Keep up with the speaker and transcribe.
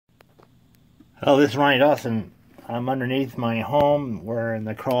Hello, this is Ronny Dawson. I'm underneath my home. We're in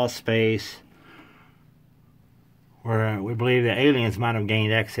the crawl space where we believe the aliens might have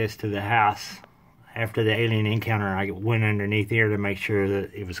gained access to the house. After the alien encounter, I went underneath here to make sure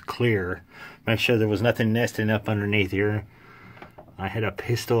that it was clear. Make sure there was nothing nesting up underneath here. I had a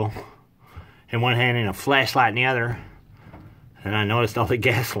pistol in one hand and a flashlight in the other. And I noticed all the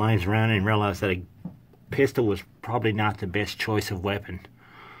gas lines around and realized that a pistol was probably not the best choice of weapon.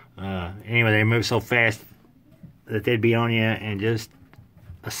 Anyway, they move so fast that they'd be on you in just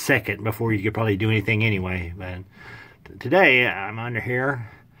a second before you could probably do anything anyway. But today, I'm under here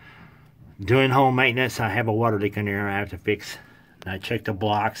doing home maintenance. I have a water leak in there I have to fix. I check the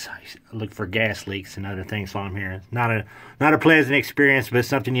blocks. I look for gas leaks and other things while I'm here. It's not a pleasant experience, but it's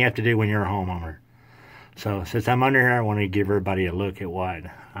something you have to do when you're a homeowner. So since I'm under here, I want to give everybody a look at what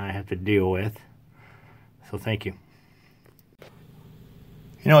I have to deal with. So thank you.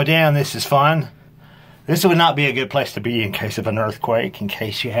 You know, damn, this is fun. This would not be a good place to be in case of an earthquake, in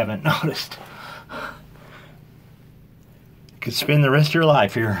case you haven't noticed. You could spend the rest of your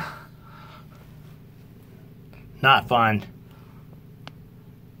life here. Not fun.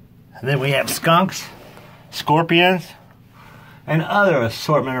 And then we have skunks, scorpions, and other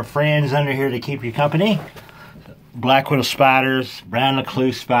assortment of friends under here to keep you company. Black widow spiders, brown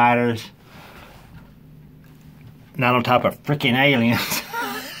recluse spiders. Not on top of freaking aliens.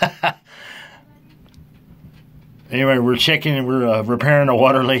 Anyway, we're checking and we're repairing a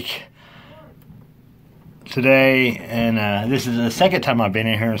water leak today, and this is the second time I've been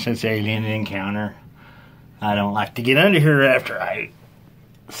in here since the alien encounter. I don't like to get under here after I've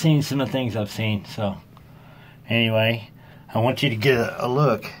seen some of the things I've seen. So anyway, I want you to get a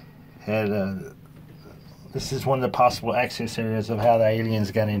look at this is one of the possible access areas of how the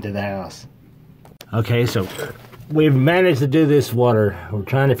aliens got into the house. Okay, so we've managed to do this water. We're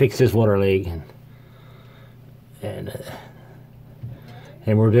trying to fix this water leak, and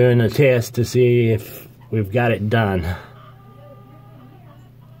we're doing a test to see if we've got it done.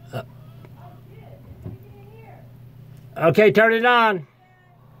 Okay, turn it on.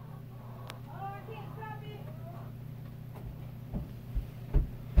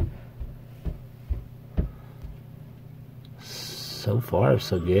 So far,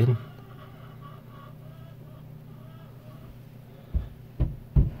 so good.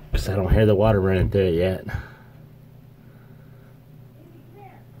 Because I don't hear the water running through it yet.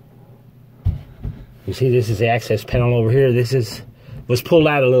 You see, this is the access panel over here. This was pulled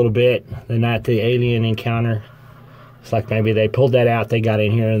out a little bit the night the alien encounter. It's like maybe they pulled that out, they got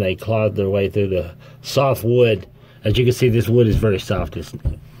in here, and they clawed their way through the soft wood. As you can see, this wood is very soft.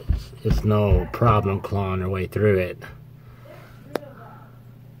 It's no problem clawing their way through it.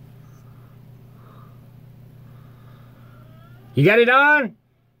 You got it on?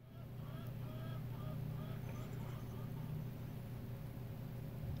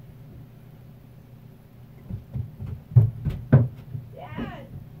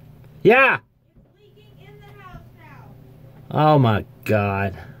 Yeah. It's leaking in the house now. Oh my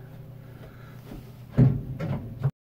God.